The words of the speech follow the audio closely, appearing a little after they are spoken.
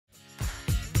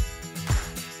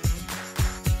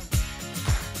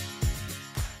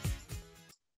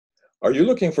Are you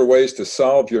looking for ways to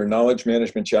solve your knowledge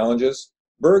management challenges?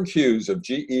 Burg Hughes of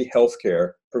GE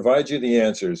Healthcare provides you the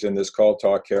answers in this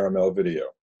CallTalk Caramel video.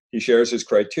 He shares his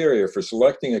criteria for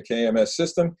selecting a KMS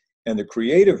system and the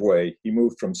creative way he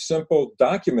moved from simple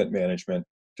document management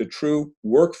to true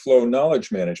workflow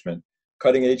knowledge management,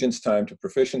 cutting agents' time to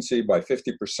proficiency by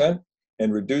 50%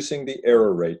 and reducing the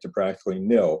error rate to practically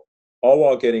nil, all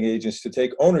while getting agents to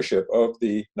take ownership of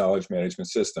the knowledge management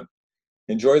system.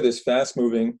 Enjoy this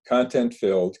fast-moving,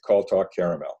 content-filled CallTalk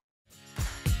Caramel.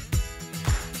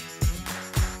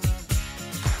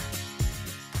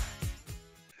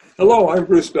 Hello, I'm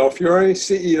Bruce Belfiore,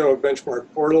 CEO of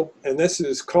BenchmarkPortal, and this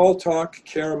is CallTalk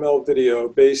Caramel video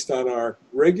based on our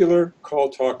regular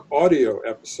CallTalk audio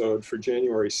episode for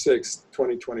January 6th,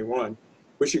 2021,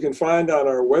 which you can find on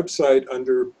our website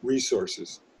under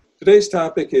Resources. Today's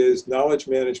topic is knowledge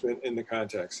management in the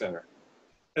contact center.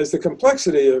 As the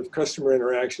complexity of customer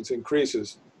interactions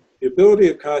increases, the ability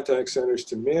of contact centers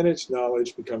to manage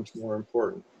knowledge becomes more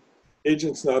important.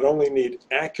 Agents not only need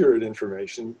accurate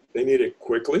information, they need it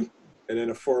quickly and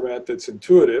in a format that's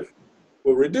intuitive,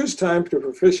 will reduce time to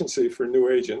proficiency for new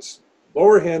agents,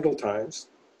 lower handle times,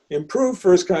 improve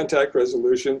first contact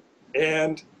resolution,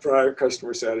 and drive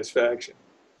customer satisfaction.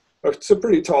 It's a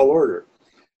pretty tall order.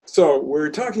 So we're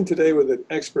talking today with an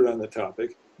expert on the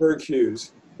topic, Burg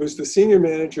Hughes, who's the Senior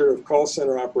Manager of Call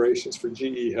Center Operations for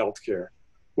GE Healthcare.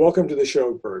 Welcome to the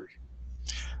show, Burg.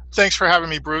 Thanks for having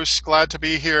me, Bruce. Glad to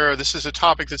be here. This is a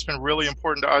topic that's been really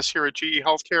important to us here at GE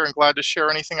Healthcare, and glad to share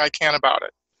anything I can about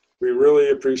it. We really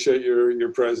appreciate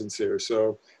your presence here.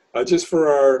 So just for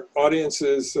our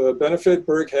audience's benefit,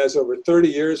 Burg has over 30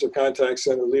 years of contact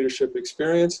center leadership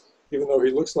experience, even though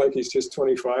he looks like he's just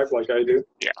 25 like I do.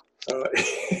 Yeah.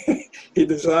 He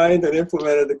designed and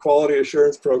implemented the quality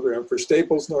assurance program for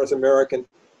Staples North American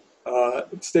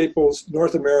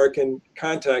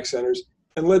contact centers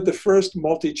and led the first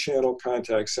multi-channel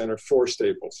contact center for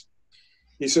Staples.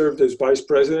 He served as Vice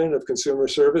President of Consumer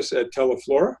Service at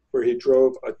Teleflora, where he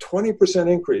drove a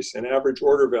 20% increase in average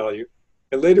order value,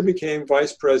 and later became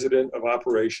Vice President of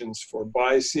Operations for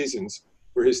BuySeasons,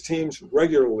 where his teams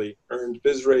regularly earned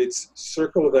BIzRate's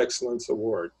Circle of Excellence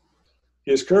Award.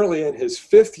 He is currently in his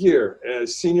 5th year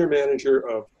as Senior Manager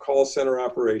of Call Center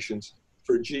Operations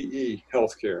for GE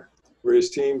Healthcare, where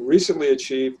his team recently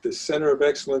achieved the Center of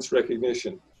Excellence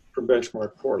recognition from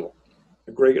BenchmarkPortal.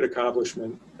 A great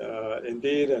accomplishment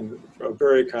indeed, and a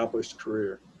very accomplished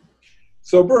career.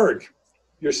 So Burg,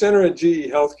 your center at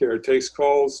GE Healthcare takes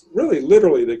calls really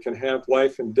literally that can have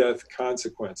life and death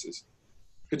consequences.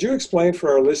 Could you explain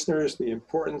for our listeners the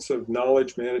importance of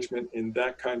knowledge management in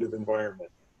that kind of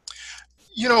environment?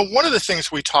 You know, one of the things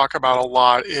we talk about a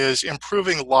lot is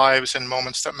improving lives in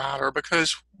moments that matter,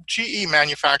 because GE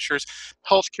manufactures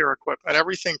healthcare equipment,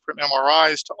 everything from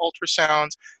MRIs to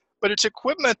ultrasounds, but it's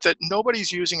equipment that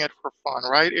nobody's using it for fun,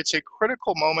 right? It's a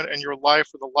critical moment in your life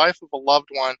or the life of a loved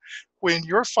one when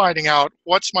you're finding out,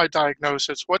 what's my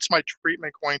diagnosis, what's my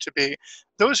treatment going to be?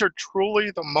 Those are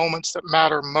truly the moments that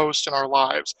matter most in our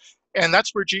lives. And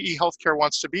that's where GE Healthcare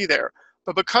wants to be there.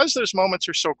 But because those moments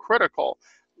are so critical,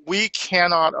 we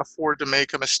cannot afford to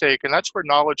make a mistake. And that's where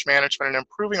knowledge management and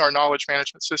improving our knowledge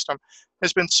management system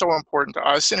has been so important to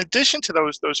us. In addition to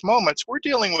those moments, we're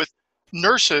dealing with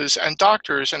nurses and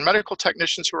doctors and medical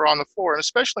technicians who are on the floor. And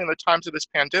especially in the times of this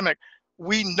pandemic,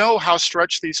 we know how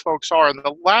stretched these folks are. And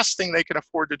the last thing they can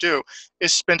afford to do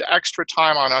is spend extra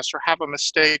time on us or have a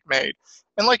mistake made.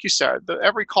 And like you said,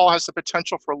 every call has the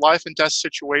potential for life and death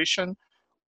situation.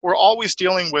 We're always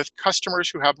dealing with customers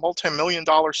who have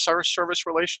multi-million-dollar service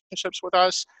relationships with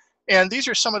us. And these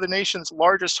are some of the nation's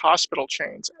largest hospital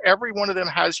chains. Every one of them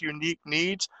has unique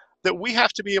needs that we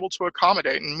have to be able to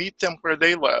accommodate and meet them where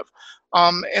they live.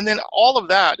 And then all of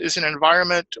that is an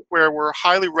environment where we're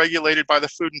highly regulated by the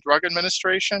Food and Drug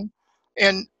Administration.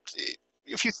 And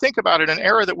if you think about it, an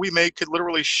error that we make could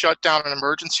literally shut down an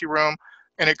emergency room,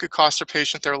 and it could cost a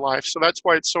patient their life. So that's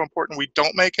why it's so important we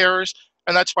don't make errors.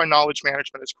 And that's why knowledge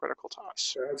management is critical to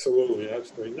us. Absolutely,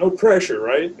 absolutely. No pressure,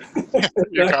 right? There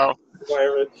you go.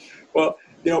 Environment. Well,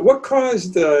 you know, what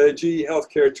caused GE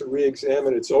Healthcare to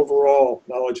re-examine its overall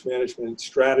knowledge management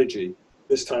strategy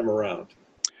this time around?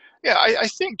 Yeah, I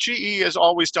think GE has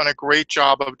always done a great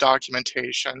job of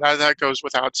documentation. That goes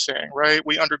without saying, right?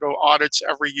 We undergo audits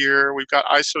every year. We've got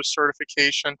ISO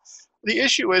certification. The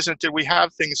issue isn't that we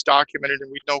have things documented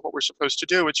and we know what we're supposed to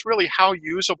do. It's really how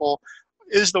usable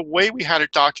is the way we had it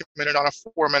documented on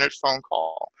a 4-minute phone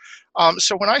call.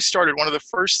 So when I started, one of the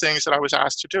first things that I was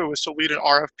asked to do was to lead an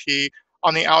RFP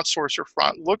on the outsourcer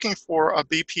front, looking for a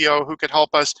BPO who could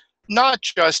help us not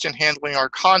just in handling our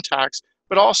contacts,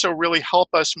 but also really help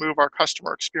us move our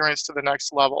customer experience to the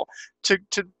next level, to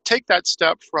take that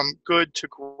step from good to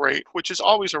great, which is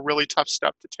always a really tough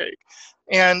step to take.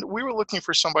 And we were looking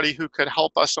for somebody who could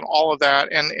help us on all of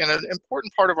that. And an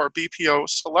important part of our BPO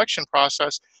selection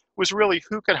process was really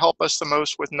who could help us the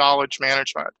most with knowledge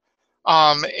management.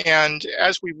 And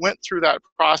as we went through that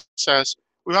process,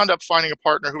 we wound up finding a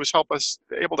partner who was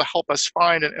able to help us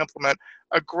find and implement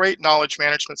a great knowledge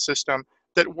management system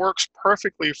that works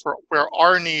perfectly for where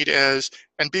our need is,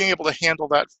 and being able to handle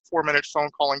that 4-minute phone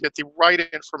call and get the right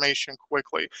information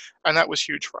quickly. And that was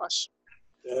huge for us.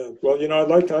 Well, I'd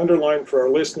like to underline for our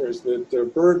listeners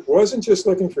that Burg wasn't just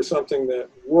looking for something that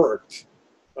worked.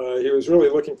 He was really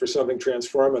looking for something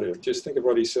transformative. Just think of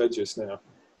what he said just now.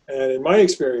 And in my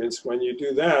experience, when you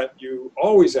do that, you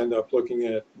always end up looking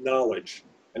at knowledge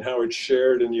and how it's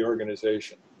shared in the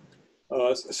organization.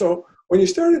 So when you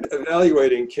started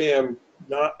evaluating KM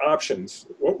options,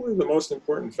 what were the most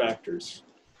important factors?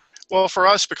 Well, for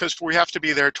us, because we have to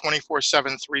be there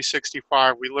 24/7,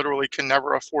 365, we literally can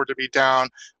never afford to be down.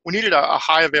 We needed a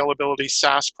high availability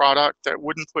SaaS product that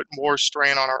wouldn't put more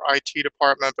strain on our IT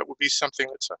department, but would be something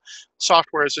that's a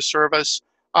software as a service.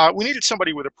 We needed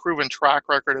somebody with a proven track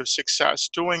record of success,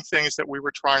 doing things that we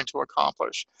were trying to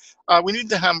accomplish. We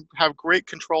needed to have great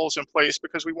controls in place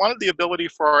because we wanted the ability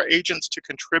for our agents to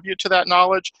contribute to that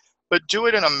knowledge, but do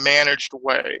it in a managed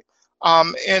way.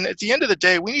 And at the end of the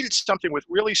day, we needed something with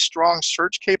really strong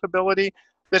search capability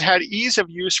that had ease of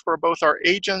use for both our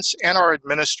agents and our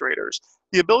administrators.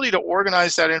 The ability to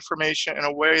organize that information in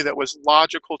a way that was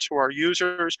logical to our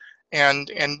users and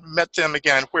met them,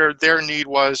 again, where their need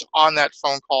was on that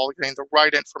phone call, getting the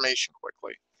right information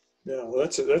quickly. Yeah, well,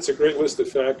 that's a great list of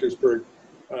factors, Burg.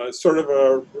 Sort of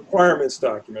a requirements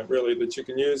document, really, that you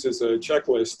can use as a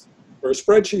checklist or a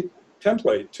spreadsheet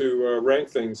template to rank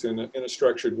things in a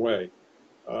structured way.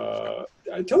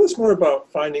 Tell us more about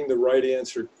finding the right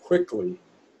answer quickly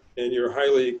in your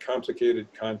highly complicated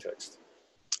context.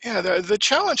 Yeah, the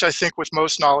challenge, I think, with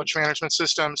most knowledge management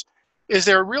systems is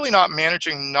they're really not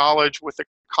managing knowledge with the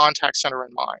contact center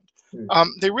in mind. Hmm.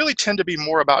 They really tend to be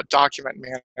more about document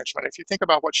management. If you think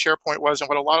about what SharePoint was and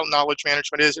what a lot of knowledge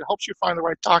management is, it helps you find the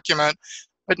right document,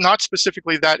 but not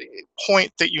specifically that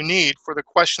point that you need for the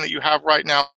question that you have right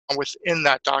now within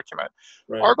that document.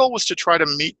 Right. Our goal was to try to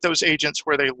meet those agents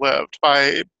where they lived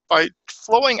by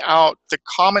flowing out the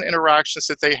common interactions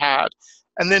that they had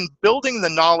and then building the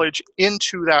knowledge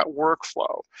into that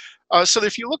workflow. So that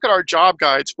if you look at our job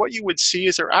guides, what you would see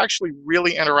is they're actually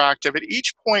really interactive. At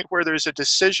each point where there's a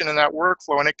decision in that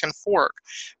workflow and it can fork,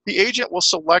 the agent will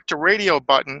select a radio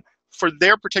button for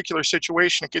their particular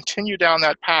situation and continue down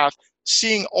that path,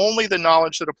 seeing only the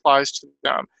knowledge that applies to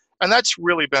them. And that's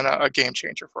really been a game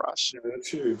changer for us. Yeah, that's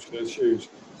huge. That's huge.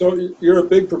 So you're a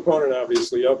big proponent,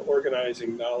 obviously, of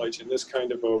organizing knowledge in this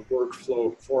kind of a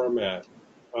workflow format.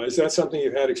 Is that something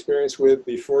you've had experience with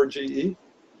before GE?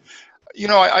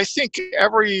 I think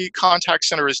every contact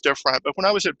center is different, but when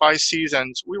I was at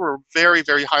BuySeasons, we were very,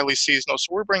 very highly seasonal.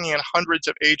 So we're bringing in hundreds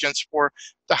of agents for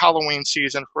the Halloween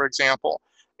season, for example.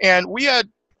 And we had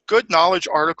good knowledge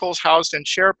articles housed in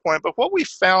SharePoint, but what we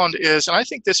found is, and I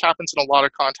think this happens in a lot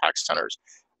of contact centers,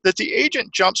 that the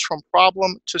agent jumps from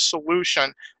problem to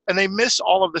solution and they miss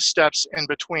all of the steps in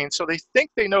between. So they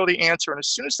think they know the answer, and as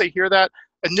soon as they hear that,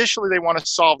 initially they want to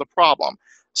solve the problem.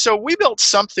 So we built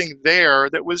something there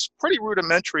that was pretty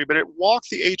rudimentary, but it walked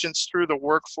the agents through the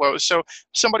workflow. So if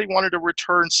somebody wanted to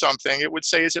return something, it would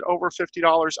say, is it over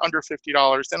 $50, under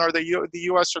 $50? Then are they the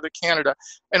US or the Canada?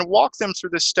 And walk them through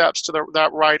the steps to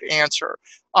that right answer.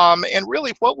 And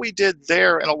really what we did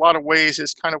there in a lot of ways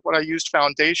is kind of what I used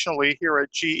foundationally here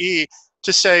at GE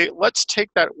to say, let's take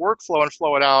that workflow and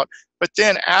flow it out, but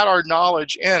then add our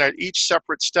knowledge in at each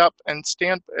separate step and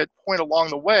stand at point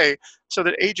along the way so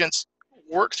that agents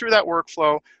work through that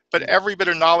workflow, but every bit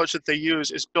of knowledge that they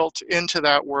use is built into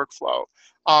that workflow.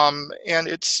 And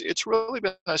it's really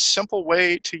been a simple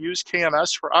way to use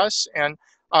KMS for us, and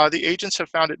the agents have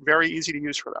found it very easy to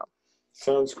use for them.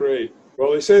 Sounds great.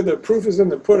 Well, they say the proof is in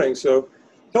the pudding, so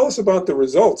tell us about the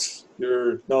results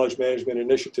your knowledge management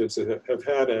initiatives have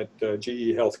had at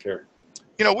GE Healthcare.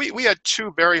 We had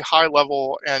two very high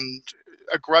level and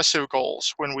aggressive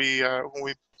goals when we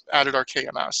added our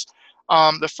KMS.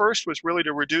 The first was really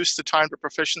to reduce the time to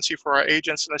proficiency for our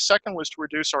agents, and the second was to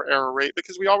reduce our error rate,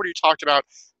 because we already talked about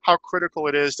how critical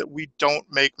it is that we don't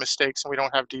make mistakes and we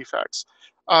don't have defects.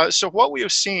 So what we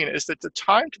have seen is that the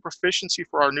time to proficiency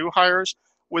for our new hires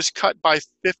was cut by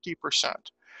 50%.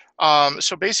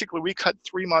 So basically, we cut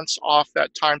 3 months off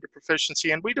that time to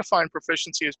proficiency, and we define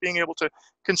proficiency as being able to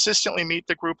consistently meet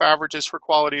the group averages for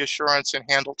quality assurance and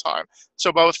handle time.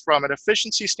 So both from an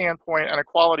efficiency standpoint and a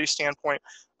quality standpoint,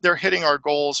 they're hitting our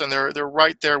goals, and they're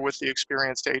right there with the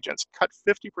experienced agents. Cut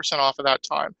 50% off of that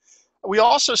time. We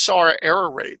also saw our error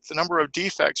rate, the number of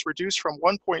defects, reduced from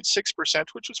 1.6%,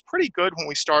 which was pretty good when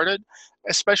we started,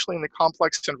 especially in the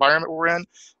complex environment we're in,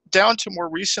 down to more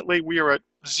recently, we are at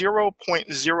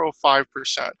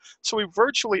 0.05%. So we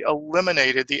virtually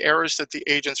eliminated the errors that the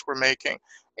agents were making.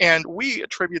 And we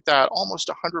attribute that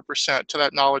almost 100% to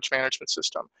that knowledge management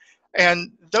system. And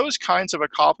those kinds of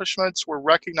accomplishments were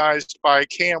recognized by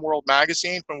KM World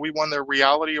Magazine when we won their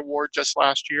Reality Award just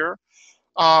last year.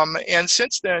 And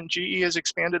since then, GE has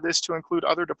expanded this to include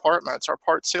other departments, our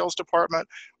part sales department,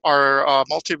 our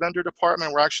multi-vendor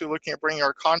department. We're actually looking at bringing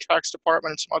our contracts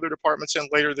department and some other departments in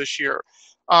later this year.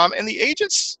 And the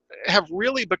agents have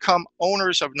really become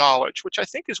owners of knowledge, which I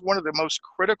think is one of the most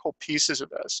critical pieces of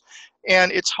this.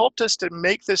 And it's helped us to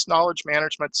make this knowledge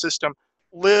management system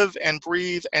live and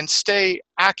breathe and stay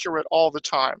accurate all the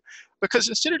time. Because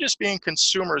instead of just being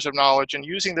consumers of knowledge and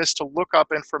using this to look up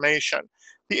information,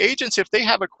 the agents, if they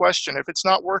have a question, if it's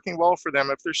not working well for them,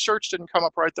 if their search didn't come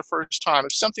up right the first time,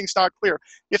 if something's not clear,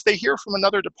 if they hear from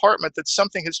another department that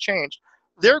something has changed,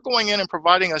 they're going in and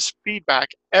providing us feedback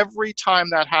every time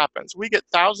that happens. We get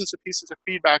thousands of pieces of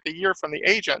feedback a year from the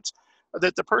agents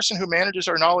that the person who manages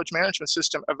our knowledge management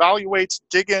system evaluates,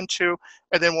 dig into,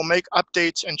 and then will make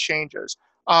updates and changes.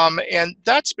 And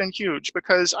that's been huge,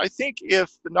 because I think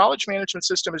if the knowledge management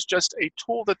system is just a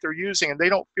tool that they're using and they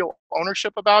don't feel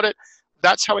ownership about it,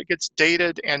 that's how it gets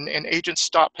dated, and agents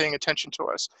stop paying attention to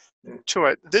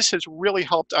it. This has really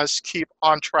helped us keep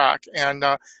on track, and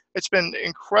it's been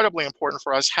incredibly important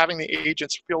for us having the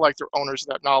agents feel like they're owners of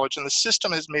that knowledge, and the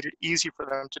system has made it easy for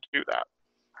them to do that.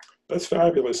 That's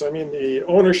fabulous. I mean, the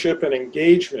ownership and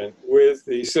engagement with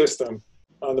the system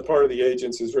on the part of the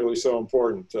agents is really so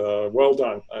important. Well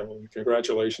done. I mean,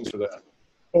 congratulations for that.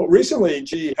 Well, recently,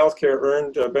 GE Healthcare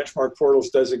earned BenchmarkPortal's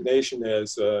designation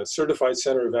as a Certified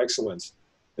Center of Excellence.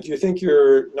 Do you think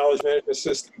your knowledge management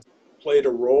system played a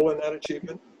role in that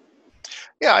achievement?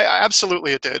 Yeah,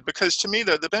 absolutely it did, because to me,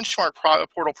 the benchmark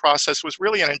portal process was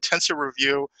really an intensive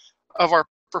review of our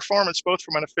performance, both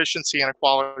from an efficiency and a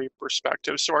quality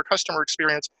perspective. So our customer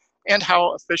experience and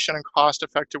how efficient and cost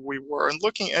effective we were, and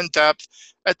looking in depth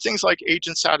at things like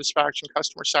agent satisfaction,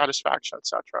 customer satisfaction, et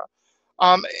cetera.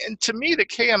 And to me, the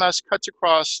KMS cuts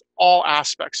across all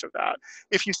aspects of that.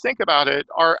 If you think about it,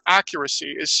 our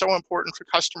accuracy is so important for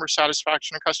customer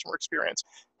satisfaction and customer experience.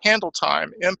 Handle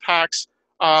time impacts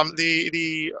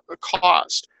the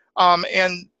cost.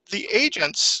 And the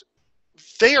agents,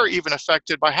 they are even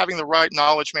affected by having the right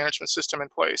knowledge management system in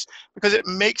place, because it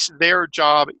makes their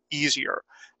job easier.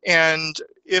 And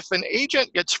if an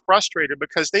agent gets frustrated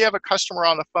because they have a customer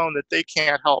on the phone that they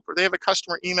can't help, or they have a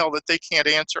customer email that they can't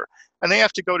answer, and they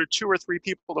have to go to 2 or 3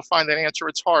 people to find that answer,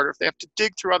 it's hard. Or if they have to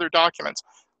dig through other documents,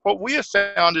 what we have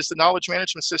found is the knowledge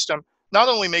management system not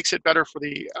only makes it better for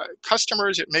the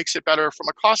customers, it makes it better from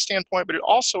a cost standpoint, but it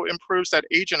also improves that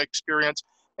agent experience.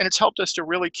 And it's helped us to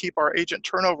really keep our agent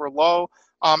turnover low,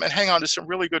 and hang on to some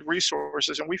really good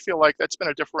resources. And we feel like that's been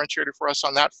a differentiator for us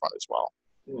on that front as well.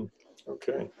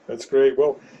 Okay, that's great.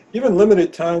 Well, given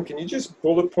limited time, can you just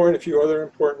bullet point a few other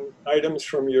important items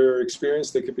from your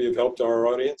experience that could be of help to our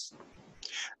audience?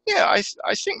 Yeah,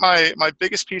 I think my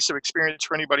biggest piece of experience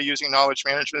for anybody using knowledge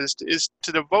management is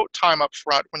to devote time up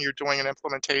front when you're doing an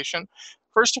implementation.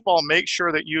 First of all, make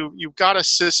sure that you've got a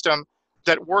system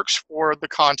that works for the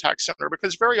contact center,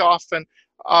 because very often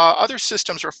other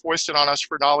systems are foisted on us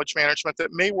for knowledge management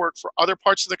that may work for other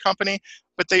parts of the company,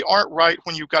 but they aren't right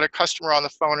when you've got a customer on the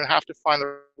phone and have to find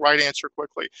the right answer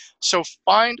quickly. So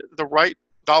find the right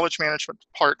knowledge management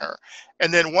partner.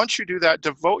 And then once you do that,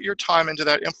 devote your time into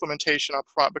that implementation up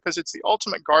front, because it's the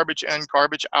ultimate garbage in,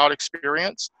 garbage out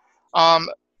experience.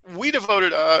 We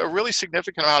devoted a really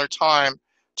significant amount of time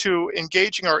to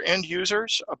engaging our end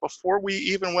users before we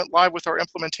even went live with our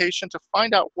implementation, to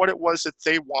find out what it was that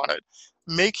they wanted,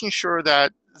 making sure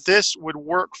that this would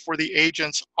work for the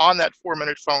agents on that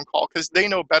 4-minute phone call, because they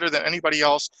know better than anybody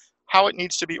else how it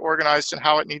needs to be organized and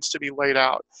how it needs to be laid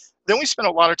out. Then we spent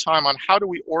a lot of time on how do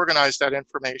we organize that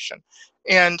information,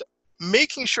 and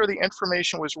making sure the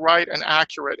information was right and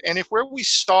accurate. And if where we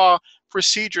saw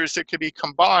procedures that could be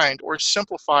combined or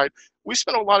simplified, we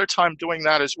spent a lot of time doing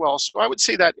that as well. So I would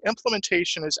say that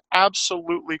implementation is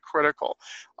absolutely critical.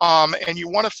 And you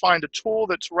want to find a tool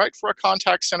that's right for a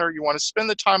contact center. You want to spend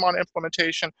the time on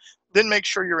implementation, then make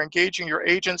sure you're engaging your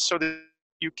agents so that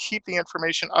you keep the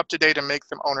information up to date and make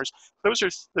them owners. Those are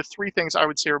the three things I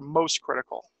would say are most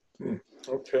critical.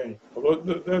 Okay, well,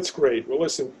 that's great. Well,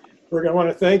 listen, Burg, I want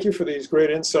to thank you for these great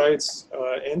insights,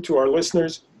 and to our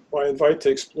listeners, who I invite to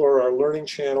explore our learning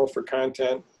channel for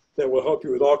content that will help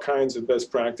you with all kinds of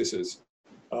best practices.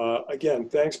 Again,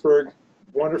 thanks, Burg.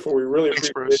 Wonderful. We really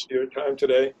appreciate your time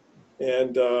today.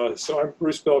 And so I'm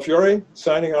Bruce Belfiore,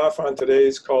 signing off on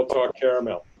today's Call Talk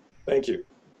Caramel. Thank you.